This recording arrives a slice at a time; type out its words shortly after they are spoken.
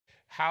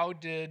how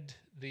did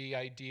the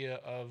idea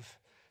of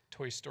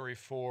Toy Story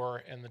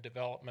 4 and the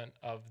development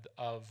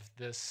of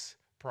this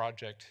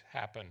project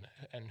happen,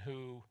 and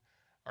who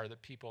are the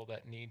people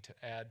that need to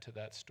add to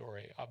that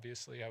story?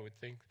 Obviously, I would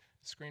think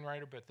the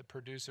screenwriter, but the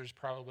producers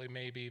probably,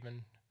 maybe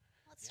even.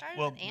 Well, it started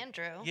with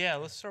Andrew. Yeah,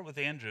 let's start with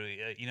Andrew.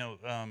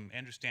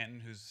 Andrew Stanton,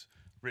 who's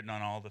written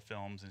on all the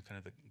films and kind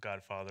of the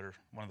godfather,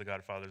 one of the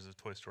godfathers of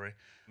Toy Story.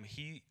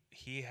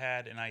 He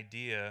had an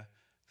idea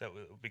that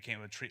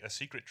became a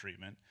secret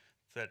treatment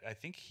that I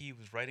think he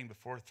was writing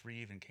before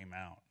 3 even came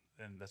out,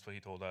 and that's what he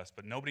told us.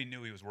 But nobody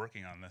knew he was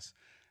working on this.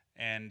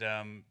 And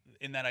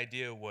in that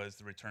idea was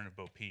the return of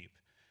Bo Peep,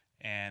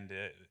 and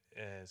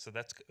so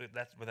that's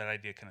where that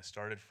idea kind of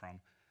started from.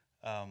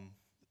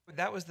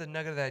 That was the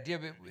nugget of the idea.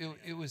 But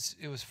it was.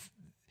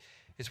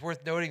 It's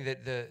worth noting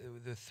that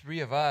the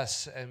three of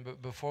us, and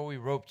before we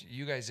roped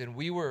you guys in,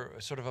 we were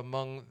sort of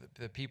among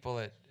the people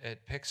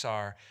at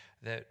Pixar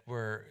that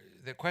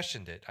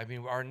questioned it. I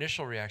mean, our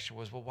initial reaction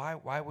was, well,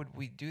 why would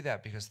we do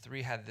that? Because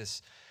 3 had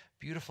this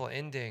beautiful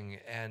ending,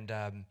 and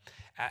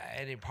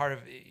in part of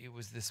it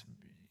was this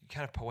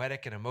kind of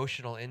poetic and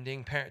emotional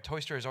ending.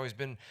 Toy Story has always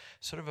been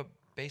sort of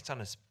based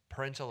on a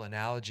parental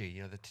analogy.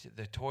 You know,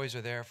 the toys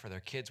are there for their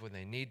kids when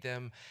they need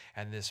them,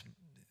 and this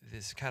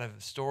kind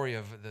of story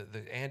of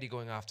the Andy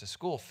going off to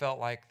school felt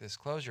like this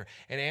closure.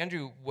 And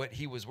Andrew, what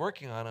he was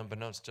working on,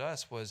 unbeknownst to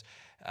us, was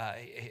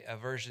a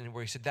version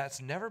where he said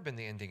that's never been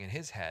the ending in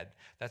his head.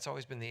 That's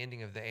always been the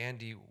ending of the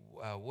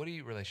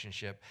Andy-Woody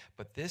relationship.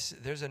 But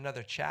there's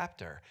another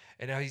chapter.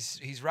 And now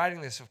he's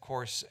writing this, of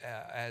course,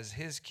 as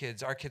his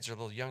kids. Our kids are a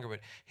little younger, but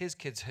his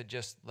kids had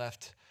just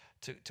left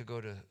to go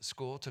to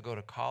school, to go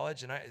to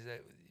college. And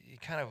he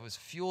kind of was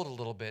fueled a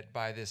little bit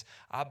by this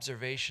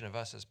observation of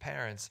us as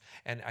parents.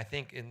 And I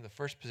think in the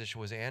first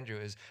position was Andrew,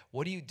 is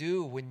what do you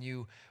do when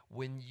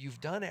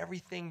you've done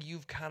everything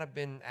you've kind of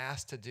been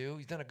asked to do?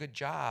 You've done a good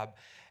job,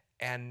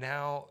 and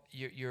now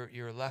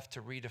you're left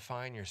to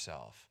redefine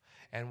yourself.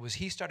 And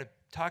he started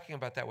talking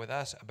about that with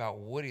us, about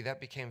Woody,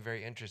 that became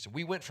very interesting.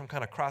 We went from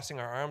kind of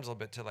crossing our arms a little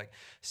bit to like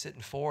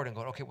sitting forward and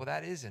going, okay, well,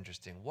 that is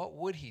interesting. What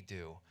would he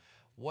do?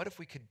 What if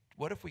we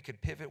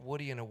could pivot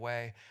Woody in a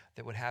way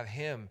that would have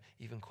him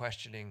even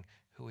questioning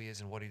who he is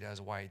and what he does,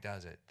 why he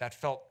does it? That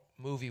felt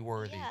movie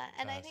worthy. Yeah,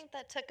 and I think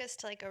that took us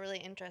to like a really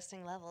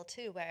interesting level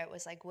too, where it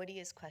was like Woody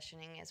is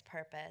questioning his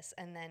purpose,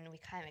 and then we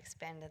kind of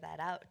expanded that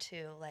out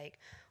to like,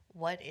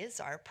 what is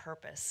our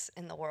purpose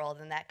in the world?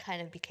 And that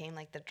kind of became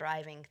like the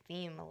driving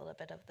theme a little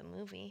bit of the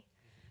movie.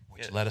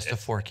 Which led us to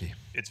Forky.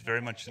 It's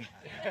very much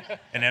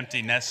an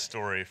empty nest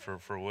story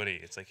for Woody.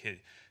 It's like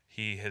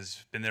he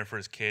has been there for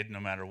his kid no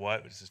matter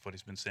what, which is what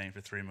he's been saying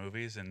for 3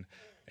 movies,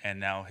 and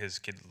now his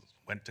kid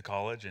went to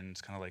college, and it's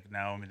kind of like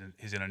now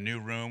he's in a new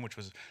room,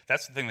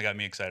 that's the thing that got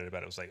me excited about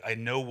it. It was like, I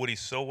know Woody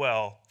so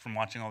well from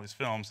watching all these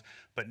films,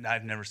 but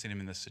I've never seen him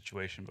in this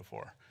situation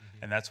before,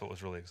 and that's what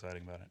was really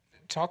exciting about it.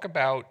 Talk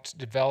about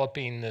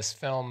developing this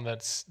film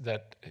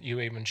that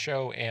you even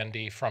show,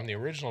 Andy, from the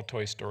original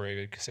Toy Story.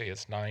 We could say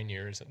it's 9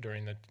 years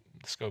during the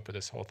scope of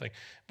this whole thing,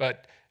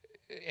 but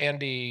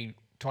Andy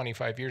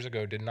 25 years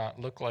ago did not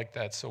look like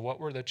that. So what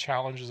were the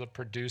challenges of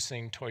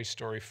producing Toy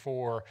Story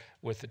 4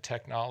 with the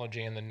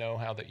technology and the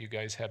know-how that you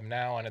guys have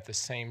now, and at the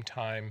same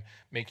time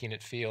making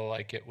it feel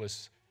like it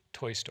was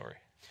Toy Story?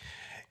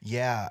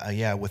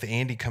 Yeah. With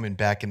Andy coming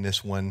back in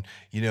this one,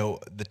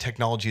 the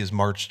technology has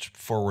marched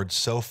forward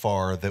so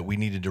far that we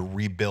needed to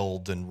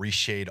rebuild and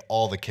reshade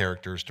all the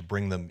characters to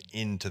bring them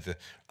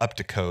up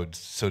to code,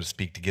 so to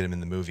speak, to get them in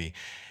the movie.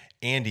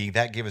 Andy,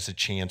 that gave us a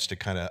chance to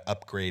kind of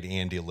upgrade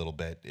Andy a little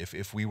bit.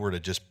 If we were to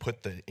just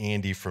put the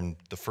Andy from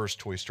the first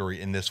Toy Story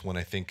in this one,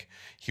 I think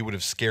he would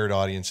have scared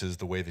audiences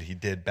the way that he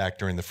did back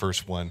during the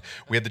first one.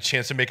 We had the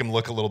chance to make him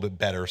look a little bit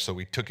better, so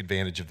we took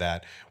advantage of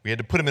that. We had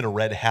to put him in a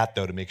red hat,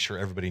 though, to make sure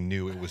everybody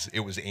knew it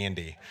was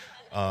Andy.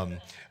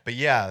 But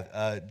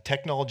yeah,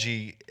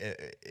 technology.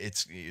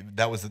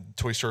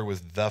 Toy Story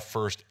was the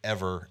first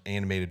ever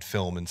animated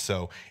film, and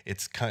so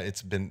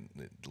it's been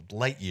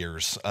light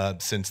years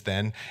since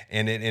then,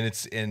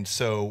 and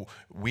so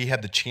we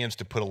had the chance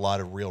to put a lot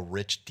of real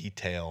rich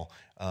detail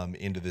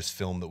into this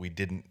film that we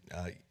didn't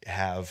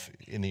have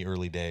in the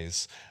early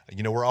days.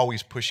 We're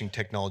always pushing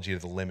technology to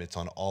the limits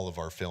on all of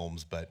our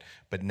films, but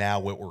now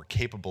what we're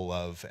capable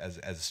of as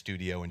a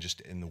studio and just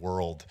in the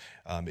world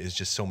is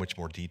just so much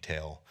more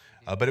detail.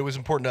 But it was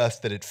important to us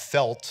that it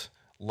felt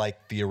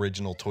like the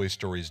original Toy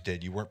Stories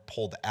did. You weren't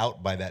pulled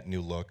out by that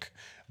new look,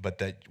 but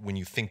that when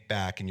you think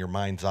back in your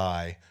mind's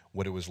eye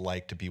what it was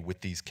like to be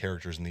with these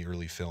characters in the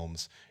early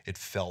films, it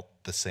felt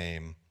the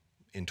same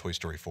in Toy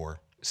Story 4.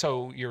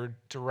 So you're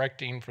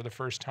directing for the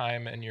first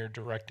time, and you're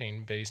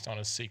directing based on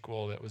a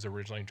sequel that was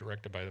originally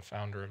directed by the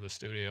founder of the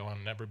studio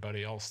and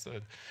everybody else.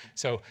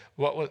 So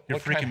what You're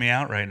freaking me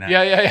out right now.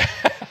 Yeah.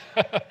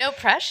 No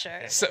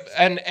pressure. So,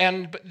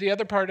 but the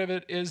other part of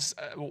it is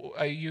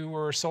you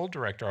were a sole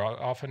director.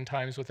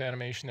 Oftentimes with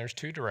animation, there's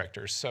 2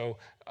 directors. So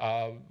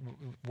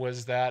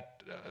Was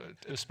that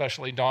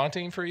especially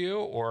daunting for you,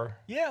 or?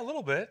 Yeah, a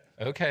little bit.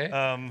 Okay.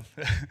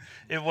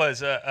 It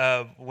was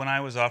when I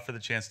was offered the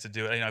chance to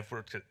do it. I've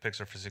worked at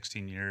Pixar for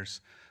 16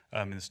 years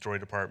in the story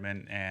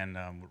department, and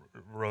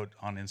wrote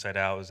on Inside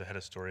Out as the head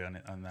of story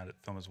on that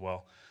film as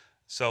well.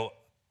 So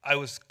I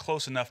was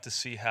close enough to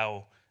see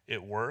how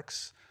it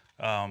works,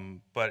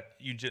 but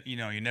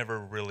you never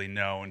really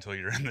know until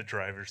you're in the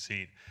driver's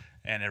seat,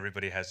 and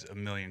everybody has a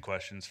million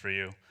questions for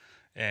you.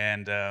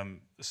 And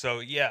so,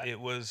 yeah, it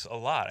was a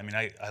lot. I mean,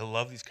 I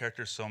love these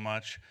characters so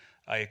much.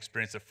 I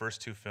experienced the first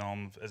two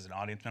films as an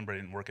audience member. I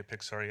didn't work at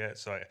Pixar yet,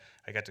 so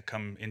I got to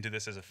come into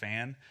this as a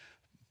fan.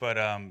 But,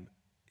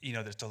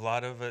 there's a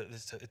lot of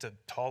it's a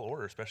tall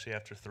order, especially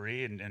after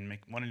three, and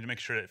wanting to make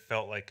sure it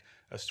felt like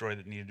a story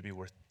that needed to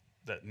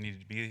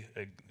be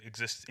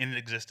in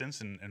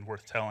existence and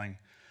worth telling.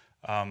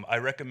 I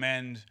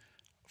recommend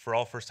for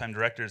all first-time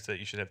directors that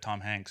you should have Tom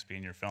Hanks be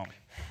in your film.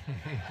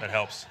 That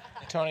helps.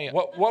 Tony,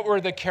 what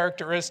were the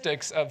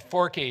characteristics of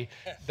Forky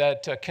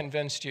that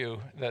convinced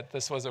you that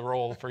this was a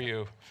role for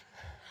you?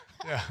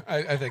 Yeah,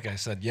 I think I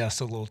said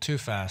yes a little too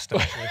fast,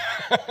 actually.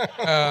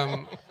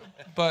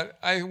 But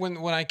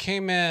when I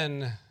came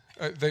in,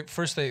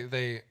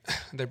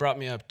 they brought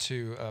me up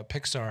to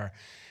Pixar,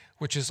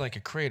 which is like a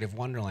creative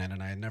wonderland,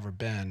 and I had never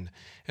been.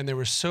 And they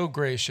were so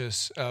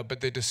gracious, but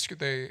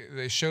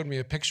they showed me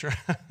a picture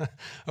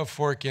of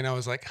Forky, and I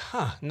was like,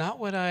 not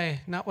what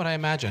I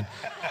imagined.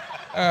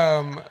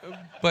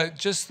 But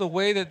just the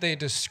way that they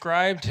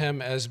described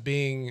him as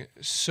being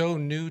so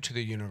new to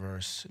the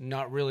universe,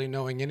 not really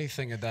knowing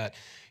anything of that,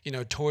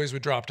 toys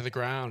would drop to the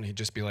ground. He'd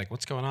just be like,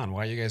 "What's going on?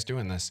 Why are you guys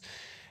doing this?"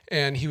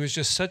 And he was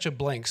just such a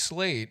blank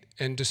slate,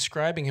 and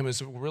describing him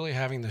as really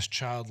having this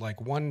childlike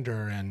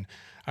wonder. And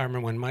I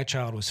remember when my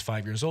child was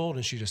 5 years old,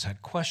 and she just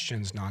had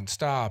questions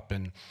nonstop,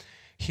 and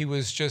he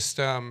was just,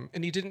 and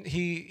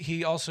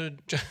he also,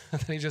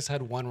 he just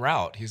had one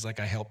route. He's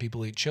like, I help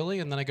people eat chili,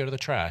 and then I go to the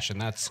trash,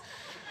 and that's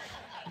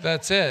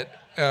it.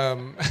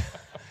 And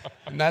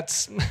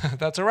that's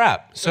a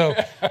wrap. So,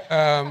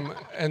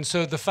 and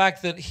so the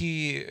fact that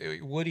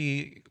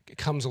Woody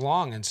comes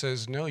along and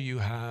says, no, you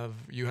have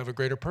a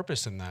greater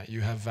purpose than that.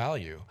 You have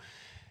value.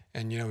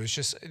 And, it's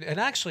just, and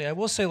actually I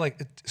will say,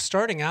 like,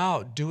 starting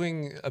out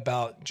doing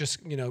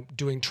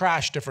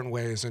trash different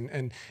ways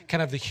and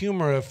kind of the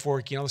humor of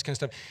Forky and all this kind of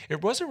stuff,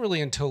 it wasn't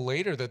really until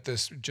later that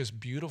this just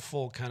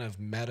beautiful kind of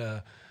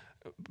meta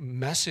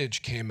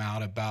message came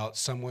out about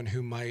someone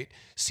who might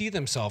see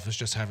themselves as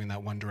just having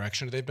that one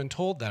direction. They've been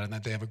told that, and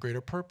that they have a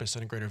greater purpose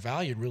and a greater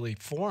value really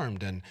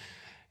formed. And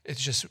it's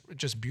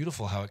just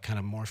beautiful how it kind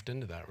of morphed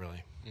into that,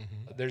 really.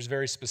 Mm-hmm. There's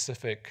very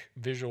specific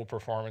visual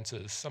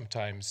performances,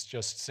 sometimes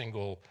just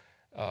single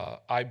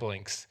eye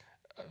blinks,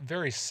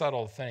 very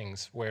subtle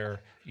things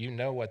where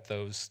what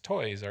those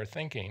toys are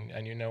thinking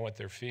and what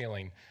they're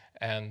feeling.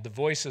 And the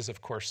voices, of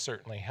course,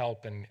 certainly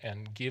help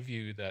and give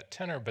you that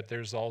tenor, but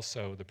there's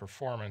also the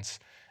performance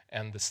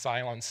and the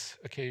silence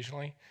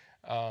occasionally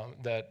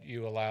that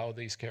you allow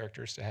these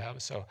characters to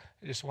have. So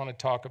I just want to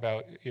talk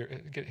about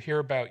hear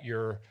about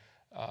your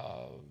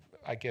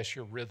I guess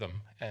your rhythm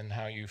and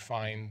how you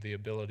find the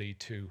ability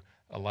to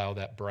allow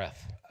that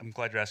breath. I'm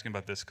glad you're asking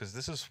about this, because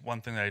this is one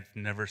thing that I've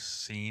never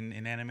seen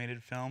in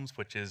animated films,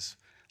 which is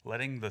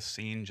letting the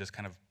scene just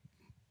kind of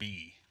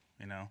be,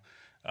 and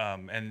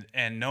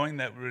knowing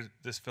that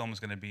this film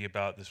is going to be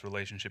about this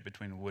relationship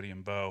between Woody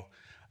and Bo,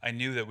 I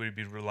knew that we'd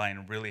be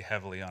relying really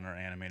heavily on our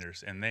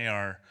animators, and they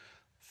are,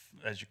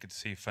 as you could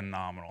see,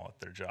 phenomenal at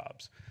their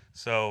jobs.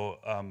 So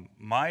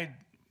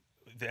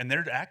and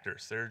they're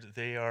actors. They're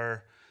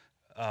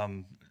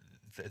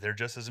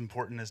just as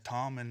important as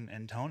Tom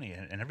and Tony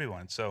and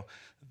everyone. So,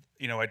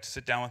 I'd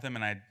sit down with them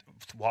and I'd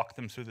walk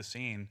them through the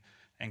scene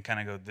and kind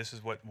of go, this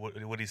is what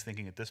he's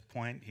thinking at this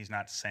point. He's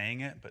not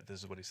saying it, but this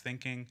is what he's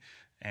thinking.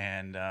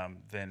 And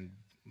then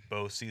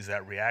Bo sees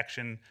that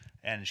reaction,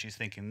 and she's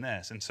thinking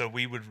this. And so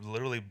we would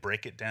literally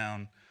break it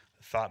down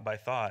thought by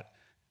thought,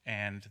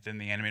 and then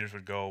the animators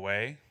would go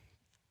away,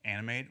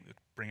 animate,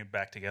 bring it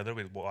back together,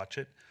 we'd watch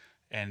it,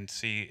 and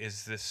see,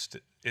 is this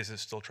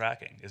still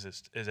tracking?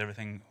 Is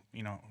everything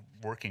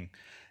working?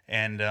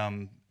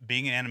 And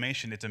being in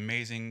animation, it's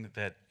amazing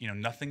that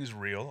nothing is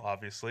real,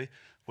 obviously,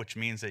 which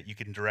means that you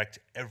can direct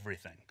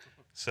everything.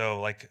 So,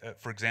 like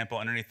for example,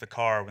 underneath the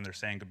car when they're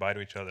saying goodbye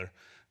to each other,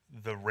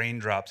 the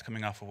raindrops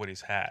coming off of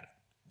Woody's hat.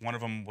 One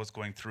of them was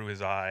going through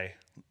his eye,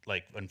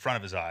 like in front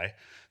of his eye.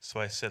 So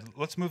I said,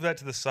 let's move that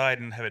to the side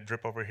and have it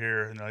drip over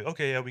here. And they're like,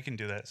 okay, yeah, we can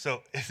do that.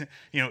 So,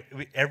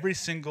 every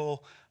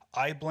single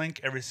eye blink,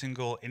 every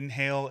single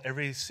inhale,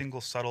 every single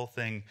subtle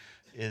thing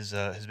has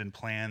been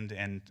planned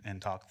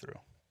and talked through.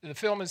 The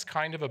film is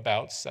kind of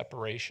about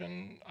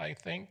separation, I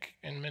think,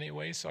 in many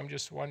ways. So I'm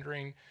just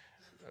wondering,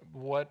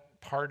 what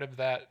part of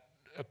that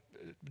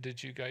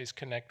did you guys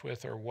connect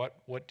with, or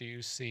what do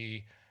you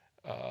see?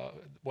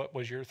 What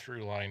was your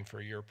through line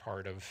for your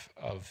part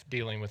of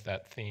dealing with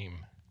that theme?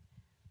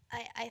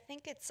 I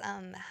think it's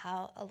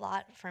how a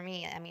lot for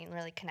me, I mean,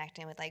 really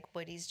connecting with like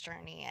Woody's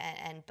journey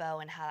and Bo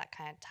and how that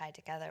kind of tied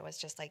together was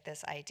just like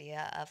this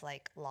idea of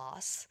like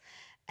loss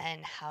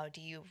and how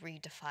do you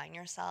redefine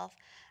yourself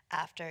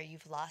after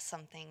you've lost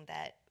something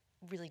that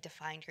really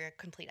defined your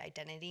complete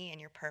identity and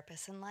your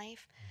purpose in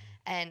life.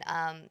 And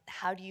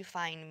how do you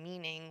find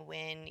meaning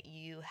when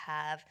you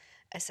have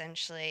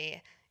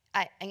essentially,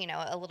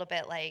 a little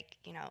bit like,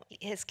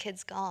 his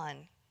kid's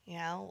gone.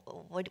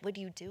 What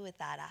do you do with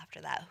that after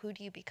that? Who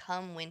do you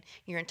become when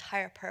your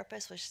entire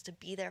purpose was just to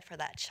be there for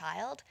that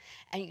child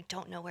and you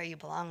don't know where you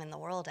belong in the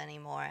world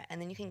anymore?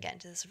 And then you can get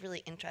into this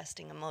really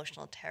interesting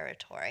emotional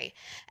territory.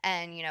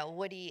 And,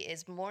 Woody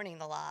is mourning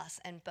the loss,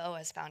 and Bo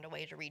has found a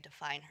way to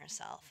redefine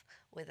herself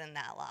within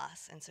that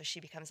loss. And so she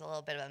becomes a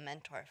little bit of a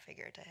mentor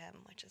figure to him,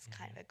 which is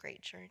kind of a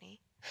great journey.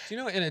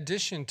 In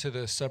addition to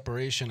the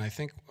separation, I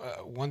think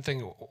one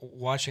thing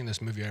watching this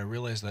movie I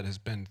realized that has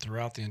been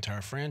throughout the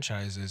entire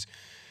franchise is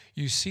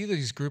you see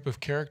these group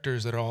of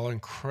characters that are all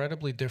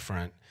incredibly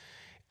different,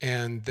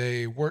 and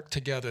they work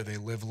together, they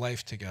live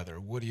life together.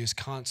 Woody is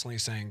constantly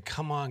saying,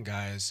 come on,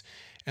 guys.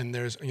 And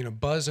there's,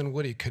 Buzz and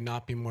Woody could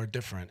not be more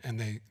different,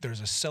 and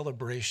there's a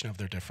celebration of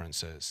their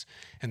differences,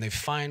 and they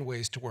find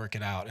ways to work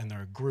it out, and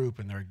they're a group,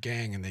 and they're a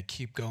gang, and they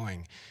keep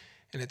going.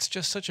 And it's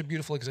just such a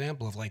beautiful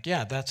example of like,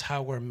 yeah, that's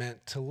how we're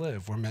meant to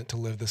live. We're meant to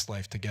live this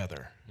life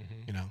together,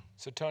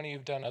 So Tony,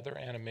 you've done other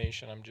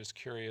animation. I'm just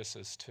curious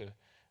as to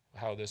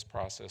how this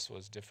process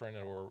was different,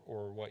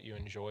 or what you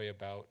enjoy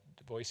about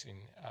voicing,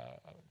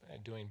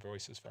 doing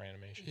voices for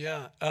animation.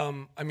 Yeah,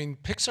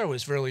 Pixar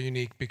was really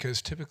unique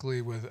because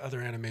typically with other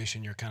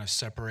animation, you're kind of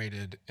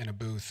separated in a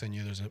booth, and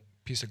there's a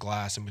piece of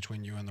glass in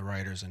between you and the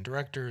writers and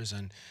directors,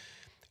 and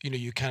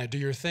you kind of do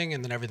your thing,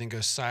 and then everything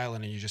goes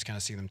silent, and you just kind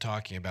of see them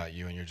talking about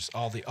you, and you're just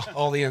all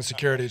the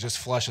insecurity just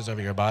flushes over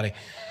your body.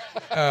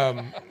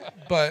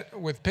 But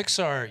with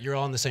Pixar, you're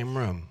all in the same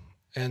room,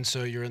 and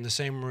so you're in the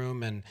same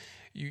room, and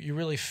you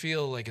really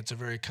feel like it's a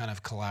very kind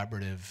of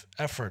collaborative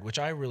effort, which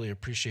I really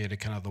appreciated,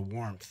 kind of the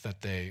warmth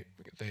that they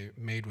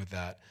made with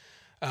that.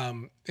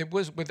 It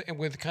was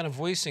with kind of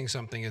voicing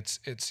something.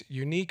 It's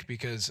unique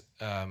because.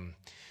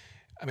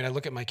 I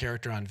look at my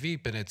character on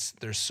Veep, and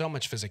there's so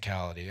much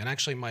physicality. And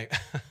actually, my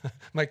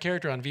my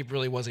character on Veep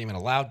really wasn't even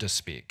allowed to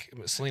speak.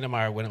 Selena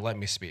Meyer wouldn't let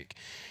me speak,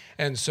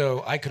 and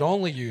so I could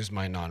only use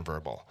my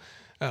nonverbal,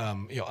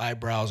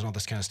 eyebrows and all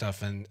this kind of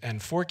stuff.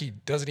 And Forky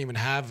doesn't even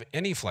have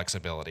any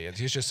flexibility.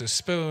 He's just a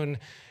spoon.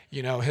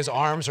 His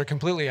arms are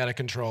completely out of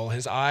control.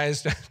 His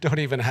eyes don't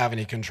even have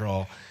any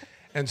control.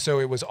 And so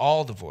it was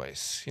all the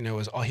voice, it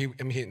was all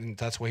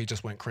that's why he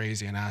just went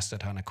crazy and asked a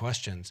ton of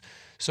questions.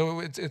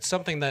 So it's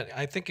something that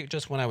I think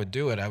just when I would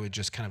do it, I would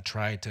just kind of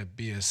try to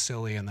be as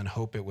silly and then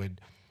hope it would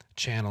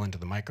channel into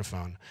the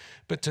microphone.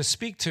 But to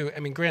speak to,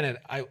 granted,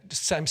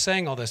 I'm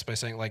saying all this by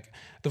saying like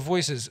the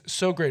voice is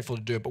so grateful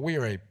to do it, but we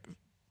are a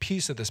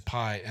piece of this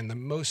pie, and the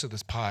most of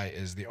this pie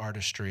is the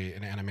artistry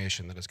and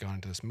animation that has gone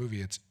into this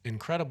movie. It's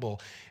incredible.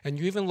 And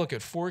you even look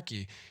at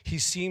Forky, he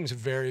seems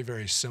very,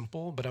 very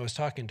simple, but I was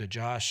talking to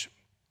Josh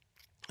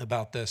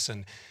about this,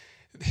 and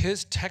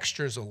his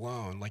textures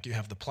alone, like you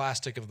have the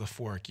plastic of the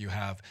fork, you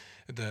have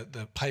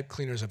the pipe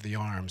cleaners of the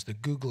arms, the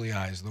googly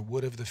eyes, the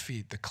wood of the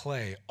feet, the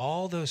clay,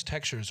 all those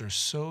textures are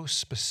so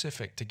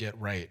specific to get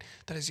right.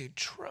 That is a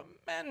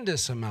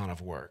tremendous amount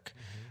of work.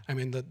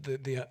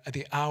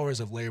 The hours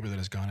of labor that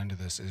has gone into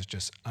this is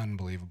just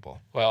unbelievable.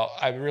 Well,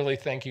 I really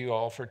thank you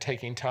all for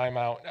taking time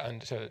out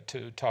and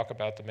to talk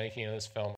about the making of this film.